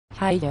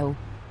Hi yo.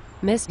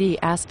 Miss D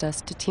asked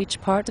us to teach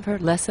part of her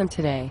lesson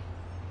today.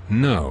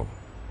 No.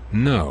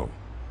 No.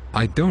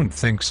 I don't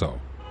think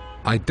so.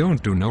 I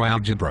don't do no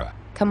algebra.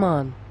 Come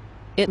on.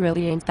 It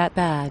really ain't that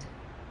bad.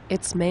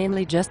 It's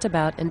mainly just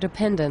about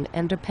independent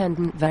and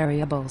dependent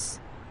variables.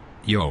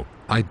 Yo,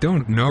 I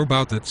don't know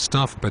about that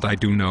stuff, but I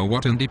do know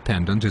what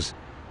independent is.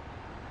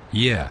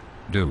 Yeah,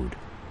 dude.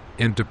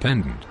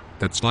 Independent,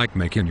 that's like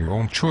making your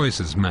own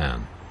choices,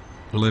 man.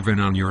 Living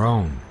on your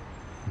own.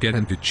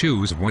 Getting to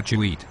choose what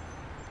you eat.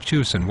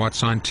 Choosing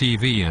what's on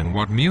TV and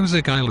what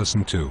music I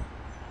listen to.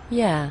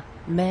 Yeah,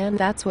 man,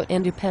 that's what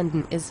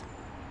independent is.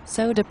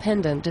 So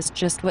dependent is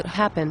just what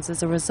happens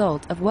as a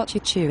result of what you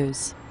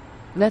choose.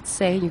 Let's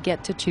say you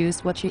get to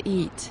choose what you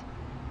eat.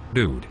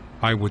 Dude,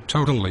 I would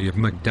totally have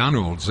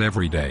McDonald's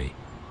every day.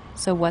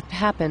 So what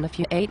happened if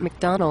you ate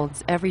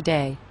McDonald's every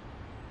day?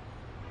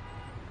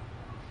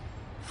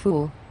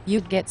 Fool,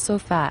 you'd get so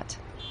fat.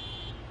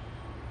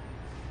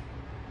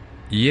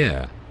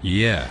 Yeah.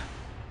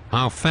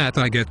 How fat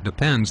I get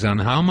depends on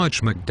how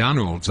much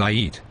McDonald's I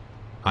eat.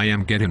 I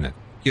am getting it,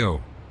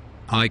 yo.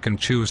 I can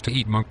choose to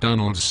eat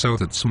McDonald's, so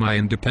that's my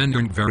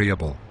independent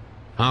variable.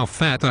 How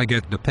fat I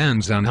get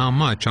depends on how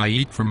much I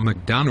eat from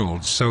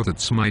McDonald's, so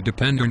that's my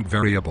dependent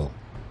variable.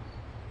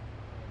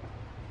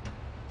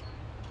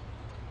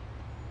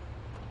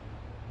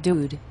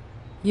 Dude,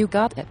 you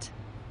got it.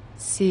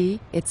 See,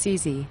 it's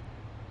easy.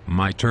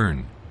 My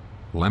turn.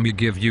 Let me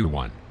give you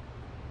one.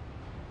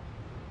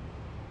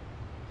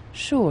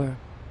 Sure.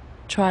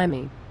 Try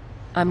me.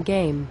 I'm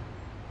game.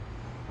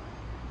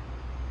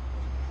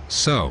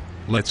 So,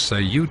 let's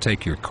say you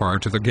take your car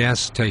to the gas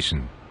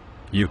station.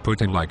 You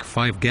put in like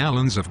 5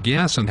 gallons of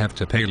gas and have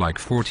to pay like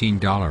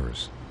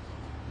 $14.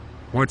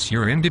 What's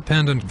your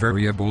independent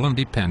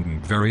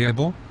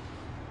variable?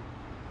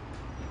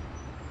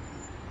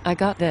 I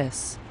got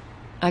this.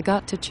 I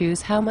got to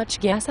choose how much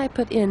gas I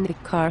put in the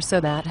car, so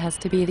that has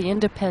to be the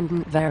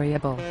independent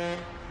variable.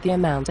 The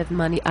amount of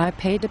money I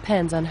pay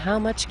depends on how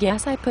much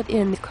gas I put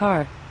in the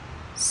car.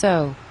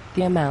 So,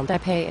 the amount I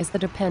pay is the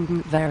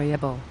dependent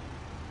variable.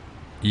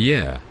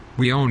 Yeah,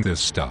 we own this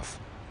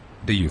stuff.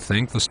 Do you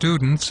think the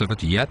students have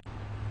it yet?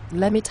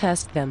 Let me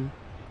test them.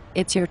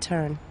 It's your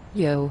turn,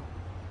 yo.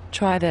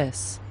 Try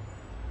this.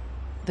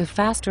 The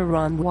faster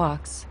Ron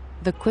walks,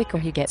 the quicker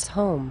he gets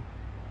home.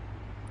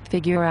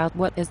 Figure out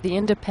what is the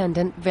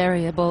independent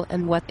variable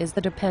and what is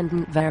the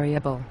dependent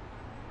variable.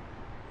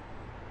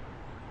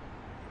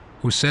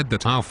 Who said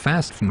that how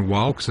fast Finn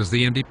walks is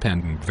the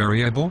independent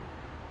variable?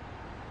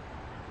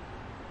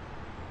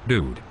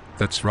 Dude,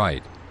 that's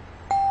right.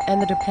 And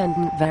the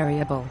dependent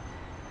variable.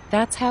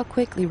 That's how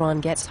quickly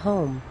Ron gets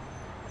home.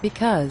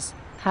 Because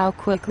how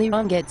quickly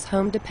Ron gets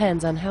home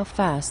depends on how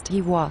fast he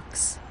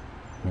walks.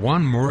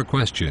 One more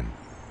question.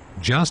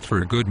 Just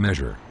for good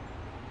measure.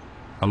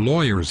 A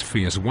lawyer's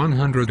fee is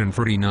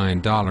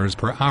 $149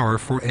 per hour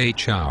for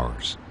 8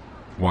 hours.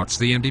 What's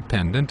the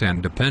independent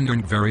and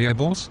dependent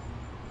variables?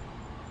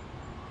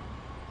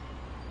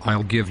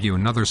 I'll give you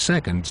another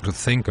second to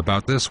think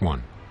about this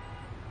one.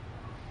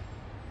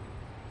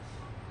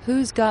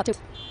 Who's got it?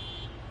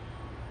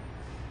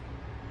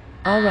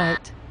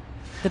 Alright.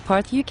 The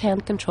part you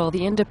can't control,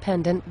 the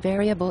independent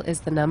variable,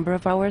 is the number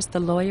of hours the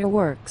lawyer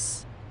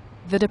works.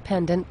 The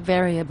dependent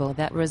variable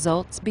that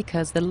results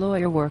because the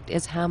lawyer worked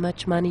is how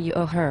much money you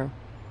owe her.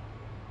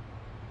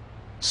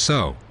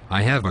 So,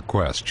 I have a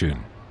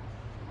question.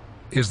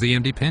 Is the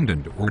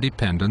independent or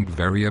dependent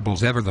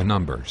variables ever the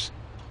numbers?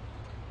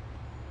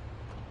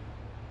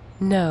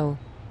 No.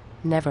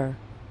 Never.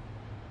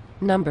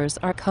 Numbers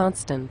are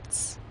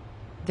constants.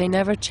 They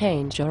never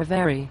change or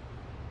vary.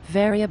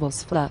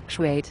 Variables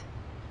fluctuate.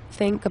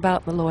 Think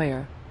about the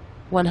lawyer.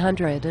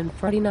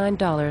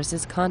 $149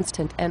 is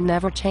constant and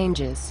never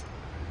changes.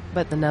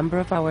 But the number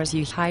of hours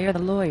you hire the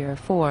lawyer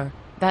for,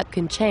 that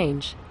can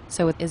change,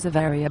 so it is a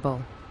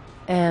variable.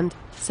 And,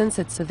 since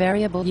it's a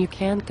variable you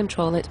can't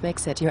control, it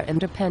makes it your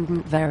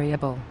independent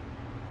variable.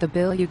 The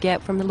bill you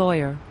get from the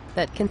lawyer,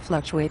 that can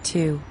fluctuate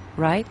too,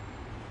 right?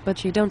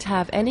 But you don't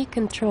have any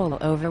control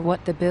over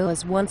what the bill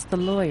is once the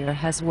lawyer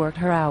has worked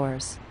her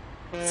hours.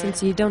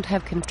 Since you don't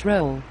have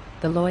control,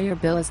 the lawyer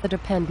bill is the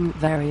dependent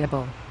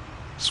variable.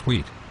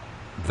 Sweet.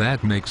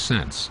 That makes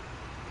sense.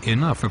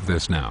 Enough of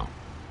this now.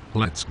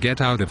 Let's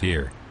get out of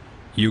here.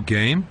 You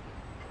game?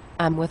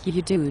 I'm with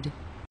you, dude.